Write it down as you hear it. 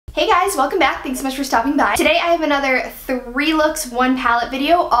Hey guys, welcome back. Thanks so much for stopping by. Today I have another 3 looks, 1 palette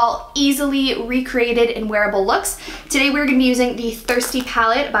video, all easily recreated and wearable looks. Today we're going to be using the Thirsty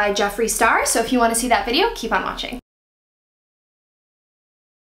palette by Jeffree Star, so if you want to see that video, keep on watching.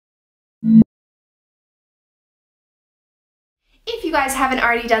 If you guys haven't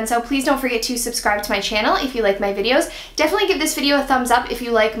already done so, please don't forget to subscribe to my channel if you like my videos. Definitely give this video a thumbs up if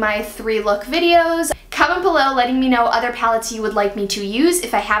you like my 3 look videos. Comment below letting me know other palettes you would like me to use.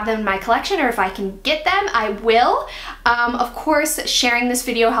 If I have them in my collection or if I can get them, I will. Of course, sharing this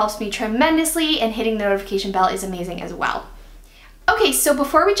video helps me tremendously, and hitting the notification bell is amazing as well. Okay, so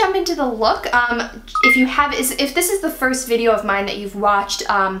before we jump into the look, if this is the first video of mine that you've watched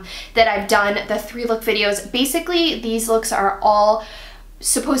that I've done, the 3 look videos, basically these looks are all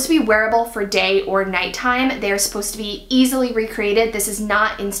supposed to be wearable for day or nighttime. They are supposed to be easily recreated. This is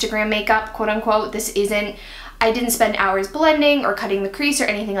not Instagram makeup, quote unquote. I didn't spend hours blending or cutting the crease or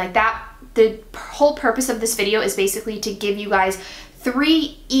anything like that. The whole purpose of this video is basically to give you guys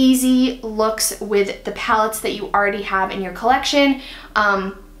 3 easy looks with the palettes that you already have in your collection,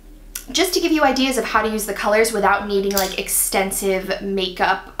 just to give you ideas of how to use the colors without needing like extensive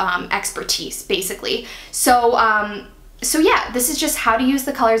makeup expertise, basically. So yeah, this is just how to use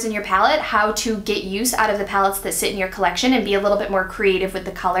the colors in your palette, how to get use out of the palettes that sit in your collection and be a little bit more creative with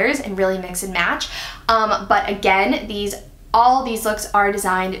the colors and really mix and match. But again, all these looks are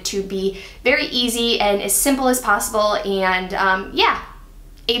designed to be very easy and as simple as possible, and yeah,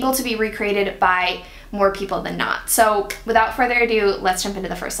 able to be recreated by more people than not. So without further ado, let's jump into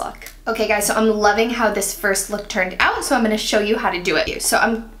the first look. Okay guys, so I'm loving how this first look turned out, so I'm going to show you how to do it. So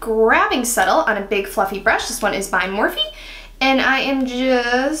I'm grabbing Subtle on a big fluffy brush. This one is by Morphe, and I am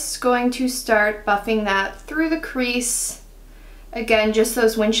just going to start buffing that through the crease. Again, just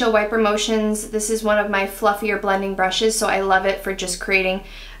those windshield wiper motions. This is one of my fluffier blending brushes, so I love it for just creating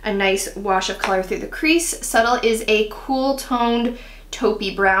a nice wash of color through the crease. Subtle is a cool toned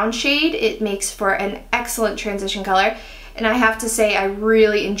taupey brown shade. It makes for an excellent transition color, and I have to say I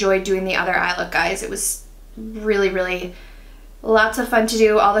really enjoyed doing the other eye look, guys. It was really lots of fun to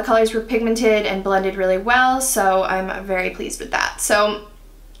do. All the colors were pigmented and blended really well, so I'm very pleased with that. So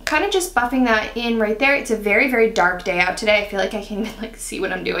kind of just buffing that in right there. It's a very dark day out today. I feel like I can't even like see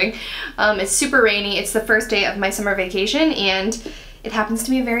what I'm doing. It's super rainy. It's the first day of my summer vacation, and it happens to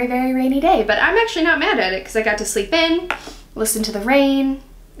be a very rainy day, but I'm actually not mad at it because I got to sleep in, listen to the rain.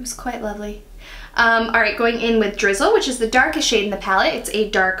 It was quite lovely. All right, going in with Drizzle, which is the darkest shade in the palette. It's a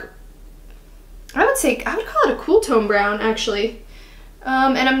dark, I would call it a cool tone brown, actually.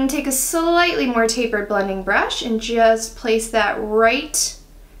 And I'm gonna take a slightly more tapered blending brush and just place that right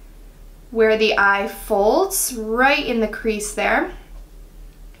where the eye folds, right in the crease there,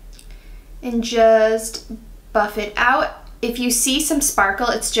 and just buff it out. If you see some sparkle,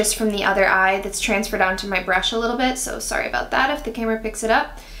 it's just from the other eye that's transferred onto my brush a little bit, so sorry about that if the camera picks it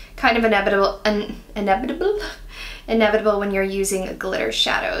up. Kind of inevitable when you're using glitter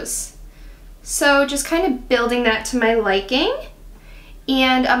shadows. So just kind of building that to my liking,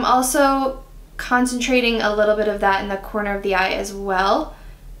 and I'm also concentrating a little bit of that in the corner of the eye as well,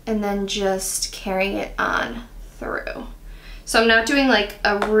 and then just carrying it on through. So I'm not doing like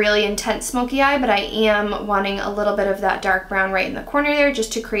a really intense smoky eye, but I am wanting a little bit of that dark brown right in the corner there,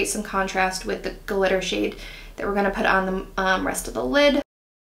 just to create some contrast with the glitter shade that we're going to put on the rest of the lid.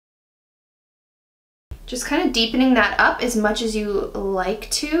 Just kind of deepening that up as much as you like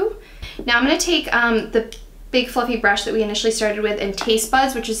to. Now I'm going to take the big fluffy brush that we initially started with in Taste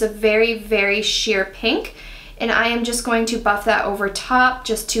Buds, which is a very sheer pink, and I am just going to buff that over top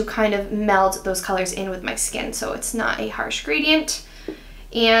just to kind of meld those colors in with my skin so it's not a harsh gradient.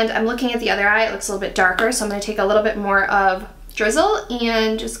 And I'm looking at the other eye, it looks a little bit darker, so I'm going to take a little bit more of Drizzle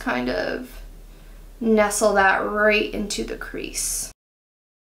and just kind of nestle that right into the crease.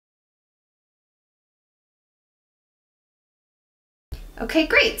 Okay,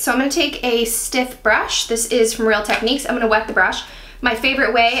 great. So I'm going to take a stiff brush. This is from Real Techniques. I'm going to wet the brush. My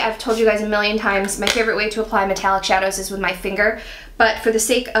favorite way, I've told you guys a million times, my favorite way to apply metallic shadows is with my finger, but for the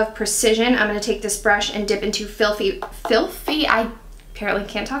sake of precision, I'm going to take this brush and dip into I apparently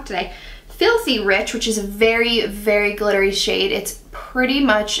can't talk today, Filthy Rich, which is a very glittery shade. It's pretty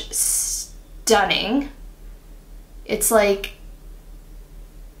much stunning. It's like,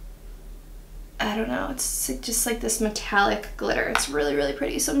 I don't know, it's just like this metallic glitter. It's really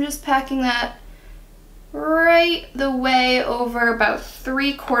pretty. So I'm just packing that right the way over about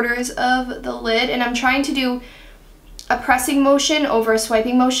 3/4 of the lid, and I'm trying to do a pressing motion over a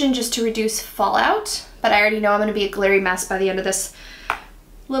swiping motion just to reduce fallout, but I already know I'm going to be a glittery mess by the end of this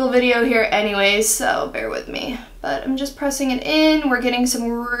little video here anyways, so bear with me. But I'm just pressing it in. We're getting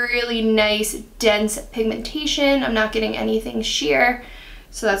some really nice dense pigmentation. I'm not getting anything sheer,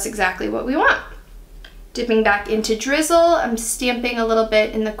 so that's exactly what we want. Dipping back into drizzle, I'm stamping a little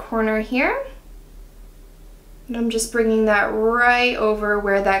bit in the corner here. And I'm just bringing that right over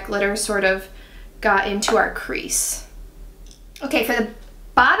where that glitter sort of got into our crease. Okay, for the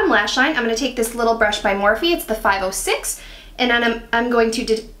bottom lash line, I'm going to take this little brush by Morphe. It's the 506, and then I'm going to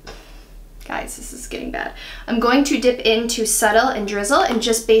dip. Guys, this is getting bad. I'm going to dip into Subtle and Drizzle and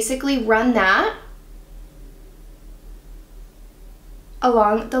just basically run that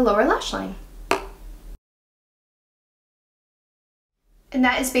along the lower lash line. And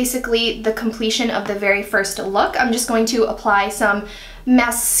that is basically the completion of the very first look. I'm just going to apply some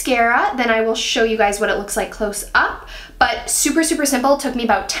mascara, then I will show you guys what it looks like close up. But super, super simple. Took me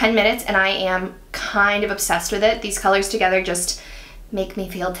about 10 minutes and I am kind of obsessed with it. These colors together just make me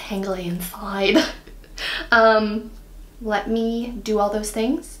feel tingly inside. Let me do all those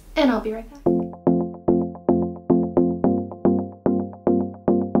things and I'll be right back.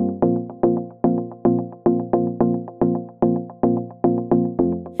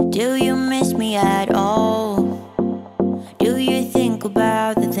 Do you miss me at all? Do you think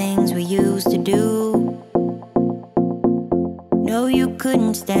about the things we used to do? No, you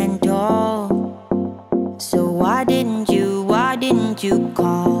couldn't stand tall. So why didn't you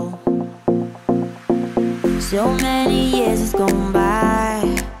call? So many years has gone by,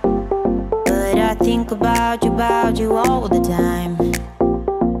 but I think about you all the time.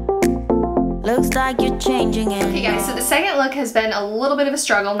 Looks like you're changing it. Okay guys, so the second look has been a little bit of a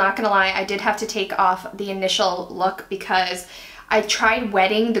struggle, not gonna lie. I did have to take off the initial look because I tried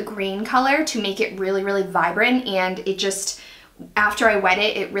wetting the green color to make it really, really vibrant, and it just, after I wet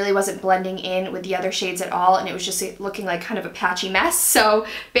it, it really wasn't blending in with the other shades at all, and it was just looking like kind of a patchy mess. So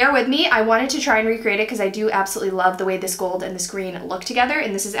bear with me. I wanted to try and recreate it because I do absolutely love the way this gold and this green look together,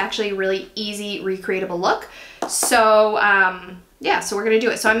 and this is actually a really easy recreatable look. So yeah, so we're gonna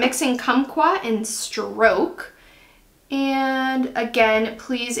do it. So I'm mixing Kumquat and Stroke. And again,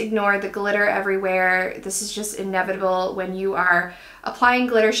 please ignore the glitter everywhere. This is just inevitable when you are applying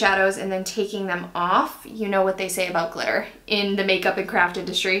glitter shadows and then taking them off. You know what they say about glitter in the makeup and craft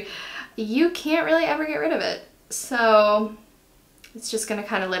industry. You can't really ever get rid of it. So it's just gonna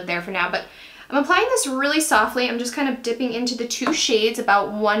kind of live there for now. But I'm applying this really softly. I'm just kind of dipping into the two shades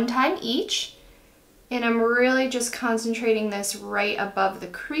about one time each. And I'm really just concentrating this right above the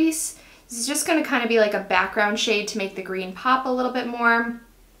crease. This is just gonna kind of be like a background shade to make the green pop a little bit more.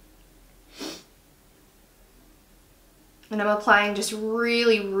 And I'm applying just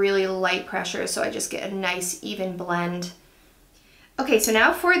really, really light pressure so I just get a nice even blend. Okay, so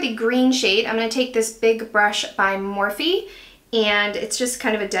now for the green shade, I'm gonna take this big brush by Morphe, and it's just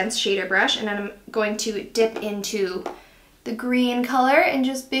kind of a dense shader brush, and then I'm going to dip into the green color and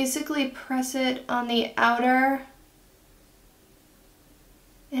just basically press it on the outer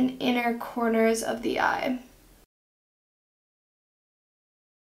and inner corners of the eye.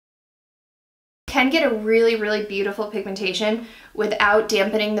 You can get a really, really beautiful pigmentation without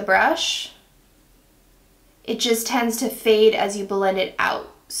dampening the brush. It just tends to fade as you blend it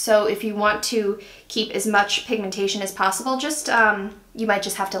out. So if you want to keep as much pigmentation as possible, just you might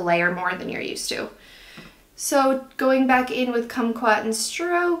just have to layer more than you're used to. So going back in with Kumquat and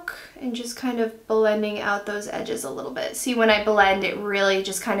Stroke and just kind of blending out those edges a little bit. See, when I blend, it really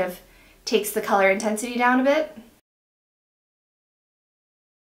just kind of takes the color intensity down a bit.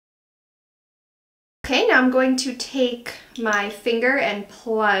 Okay, now I'm going to take my finger and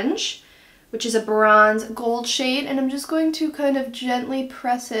plunge, which is a bronze gold shade, and I'm just going to kind of gently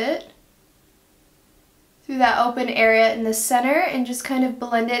press it through that open area in the center and just kind of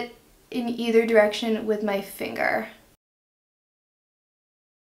blend it in either direction with my finger.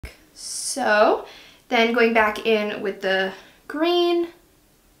 So then going back in with the green,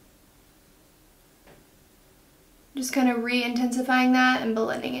 just kind of re-intensifying that and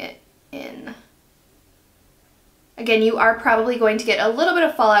blending it in. Again, you are probably going to get a little bit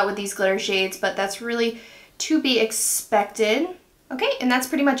of fallout with these glitter shades, but that's really to be expected. Okay, and that's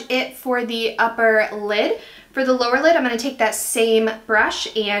pretty much it for the upper lid. For the lower lid, I'm going to take that same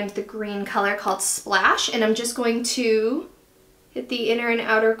brush and the green color called Splash, and I'm just going to hit the inner and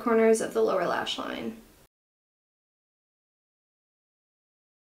outer corners of the lower lash line.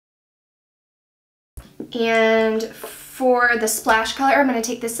 And for the splash color, I'm going to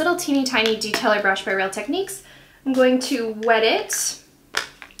take this little teeny tiny detailer brush by Real Techniques. I'm going to wet it,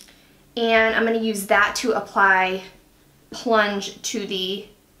 and I'm going to use that to apply plunge to the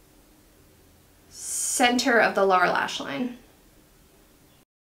center of the lower lash line.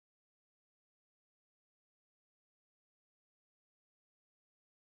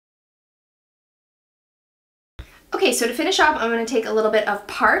 Okay, so to finish off, I'm going to take a little bit of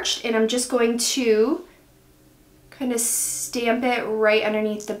Parched, and I'm just going to kind of stamp it right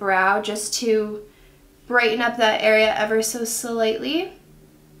underneath the brow just to brighten up that area ever so slightly.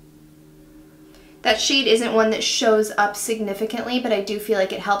 That shade isn't one that shows up significantly, but I do feel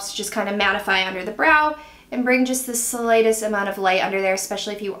like it helps just kind of mattify under the brow and bring just the slightest amount of light under there,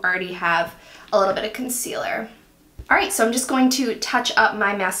 especially if you already have a little bit of concealer. All right, so I'm just going to touch up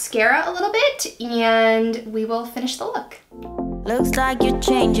my mascara a little bit and we will finish the look. Looks like you're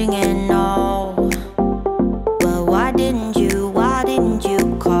changing and all, but why didn't you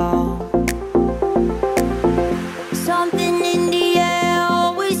call? Something in the air,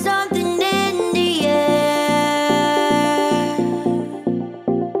 always something in the air.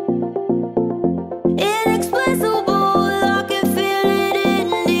 Inexplicable, I can feel it in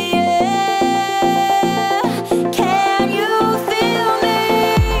the air. Can you feel me?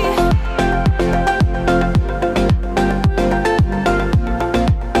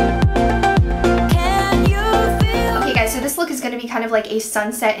 Can you feel? Okay guys, so this look is going to be kind of like a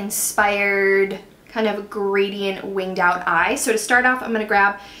sunset inspired kind of gradient winged out eye. So to start off, I'm going to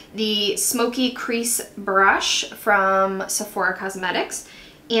grab the Smoky Crease brush from Sephora Cosmetics,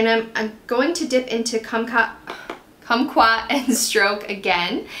 and I'm going to dip into Kumquat and Stroke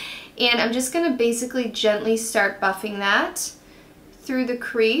again, and I'm just going to basically gently start buffing that through the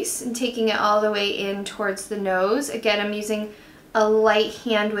crease and taking it all the way in towards the nose. Again, I'm using a light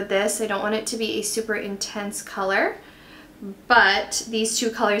hand with this. I don't want it to be a super intense color, but these two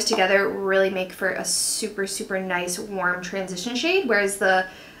colors together really make for a super, super nice warm transition shade, whereas the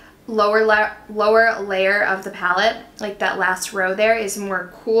lower layer of the palette, like that last row there, is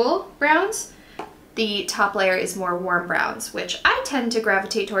more cool browns. The top layer is more warm browns, which I tend to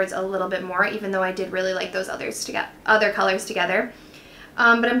gravitate towards a little bit more, even though I did really like those other colors together.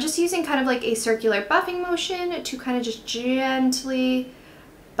 But I'm just using kind of like a circular buffing motion to kind of just gently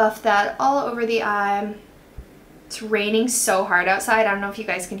buff that all over the eye. It's raining so hard outside. I don't know if you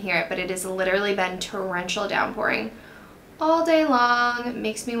guys can hear it, but it has literally been torrential downpouring all day long. It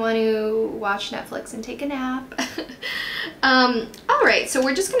makes me want to watch Netflix and take a nap. Alright, so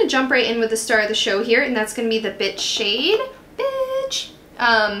we're just going to jump right in with the star of the show here, and that's going to be the Bitch shade. Bitch!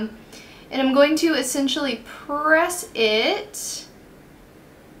 And I'm going to essentially press it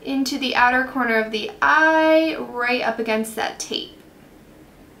into the outer corner of the eye, right up against that tape.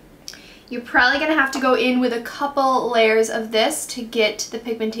 You're probably going to have to go in with a couple layers of this to get the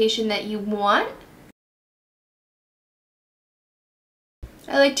pigmentation that you want.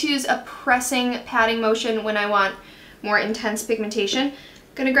 I like to use a pressing patting motion when I want more intense pigmentation. I'm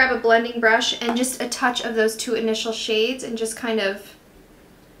going to grab a blending brush and just a touch of those two initial shades and just kind of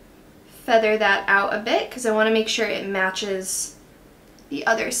feather that out a bit because I want to make sure it matches the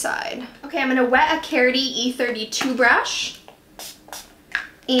other side. Okay, I'm going to wet a Carity E32 brush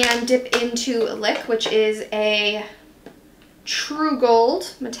and dip into Lick, which is a True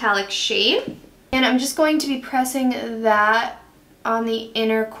Gold metallic shade. And I'm just going to be pressing that on the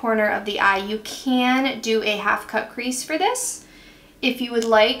inner corner of the eye. You can do a half cut crease for this if you would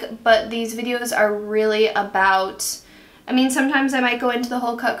like, but these videos are really about, I mean, sometimes I might go into the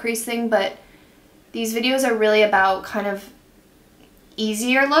whole cut crease thing, but these videos are really about kind of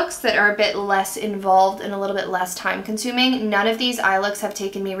easier looks that are a bit less involved and a little bit less time consuming. None of these eye looks have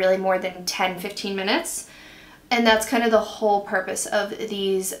taken me really more than 10-15 minutes, and that's kind of the whole purpose of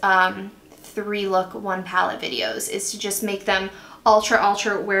these 3 look 1 palette videos, is to just make them ultra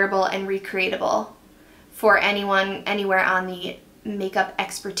wearable and recreatable for anyone anywhere on the makeup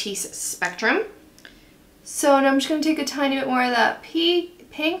expertise spectrum. So now I'm just going to take a tiny bit more of that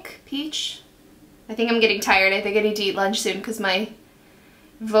peach. I think I'm getting tired. I think I need to eat lunch soon because my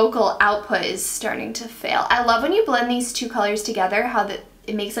vocal output is starting to fail. I love when you blend these two colors together, how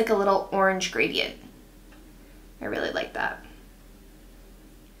it makes like a little orange gradient. I really like that.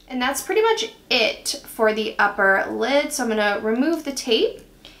 And that's pretty much it for the upper lid. So I'm going to remove the tape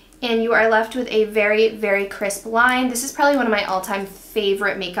and you are left with a very, very crisp line. This is probably one of my all-time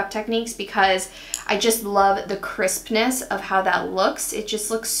favorite makeup techniques because I just love the crispness of how that looks. It just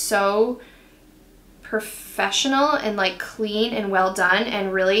looks so professional and like clean and well done,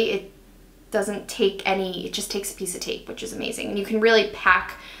 and really it doesn't take any, it just takes a piece of tape, which is amazing. And you can really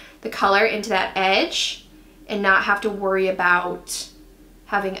pack the color into that edge and not have to worry about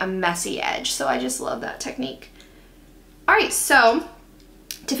having a messy edge. So I just love that technique. Alright, so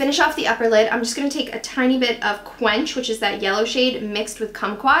to finish off the upper lid, I'm just going to take a tiny bit of Quench, which is that yellow shade, mixed with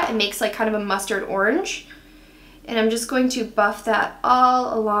Kumquat. It makes like kind of a mustard orange. And I'm just going to buff that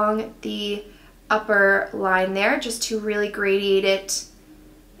all along the upper line there, just to really gradiate it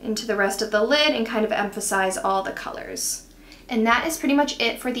into the rest of the lid and kind of emphasize all the colors. And that is pretty much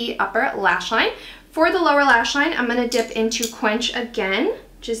it for the upper lash line. For the lower lash line, I'm gonna dip into Quench again,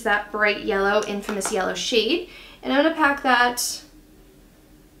 which is that bright yellow, infamous yellow shade. And I'm gonna pack that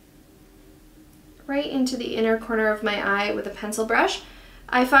right into the inner corner of my eye with a pencil brush.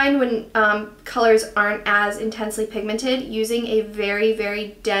 I find when colors aren't as intensely pigmented, using a very,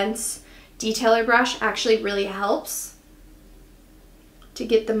 very dense detailer brush actually really helps to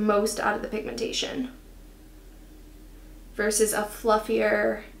get the most out of the pigmentation versus a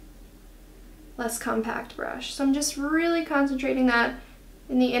fluffier, less compact brush. So I'm just really concentrating that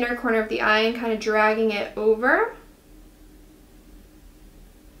in the inner corner of the eye and kind of dragging it over.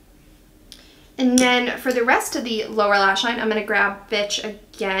 And then for the rest of the lower lash line, I'm going to grab Bitch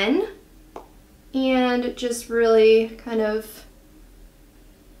again and just really kind of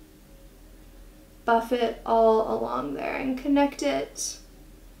buff it all along there and connect it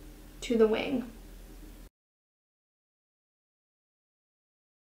to the wing.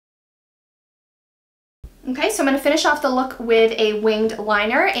 Okay, so I'm going to finish off the look with a winged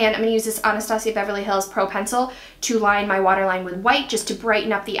liner, and I'm going to use this Anastasia Beverly Hills Pro Pencil to line my waterline with white just to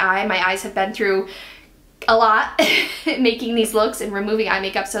brighten up the eye. My eyes have been through a lot making these looks and removing eye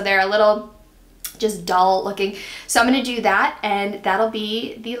makeup, so they're a little just dull looking. So I'm going to do that, and that'll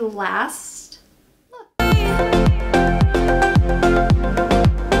be the last look.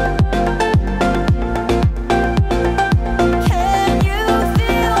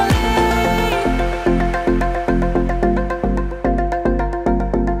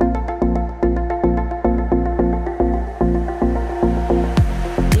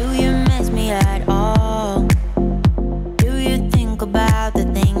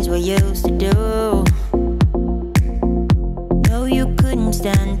 Used to do. No, you couldn't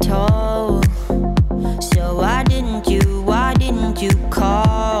stand tall. So why didn't you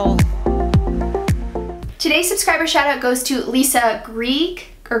call? Today's subscriber shout out goes to Lisa Grieg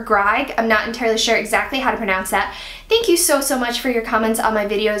or Grieg. I'm not entirely sure exactly how to pronounce that. Thank you so much for your comments on my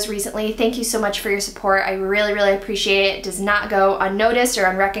videos recently. Thank you so much for your support. I really appreciate it. It does not go unnoticed or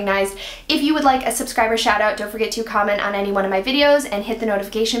unrecognized. If you would like a subscriber shout out, don't forget to comment on any one of my videos and hit the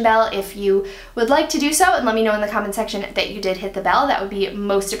notification bell if you would like to do so, and let me know in the comment section that you did hit the bell. That would be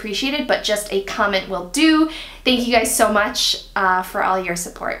most appreciated, but just a comment will do. Thank you guys so much for all your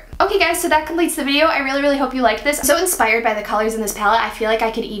support. Okay guys, so that completes the video. I really hope you liked this. I'm so inspired by the colors in this palette. I feel like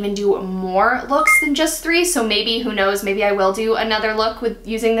I could even do more looks than just 3, so maybe, who knows, maybe I will do another look with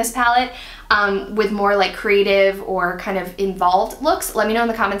using this palette with more like creative or kind of involved looks. Let me know in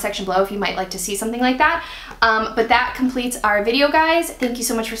the comment section below if you might like to see something like that. But that completes our video, guys. Thank you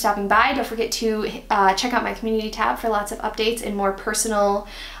so much for stopping by. Don't forget to check out my community tab for lots of updates and more personal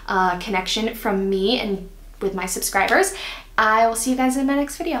connection from me and with my subscribers. I will see you guys in my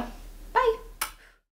next video. Bye!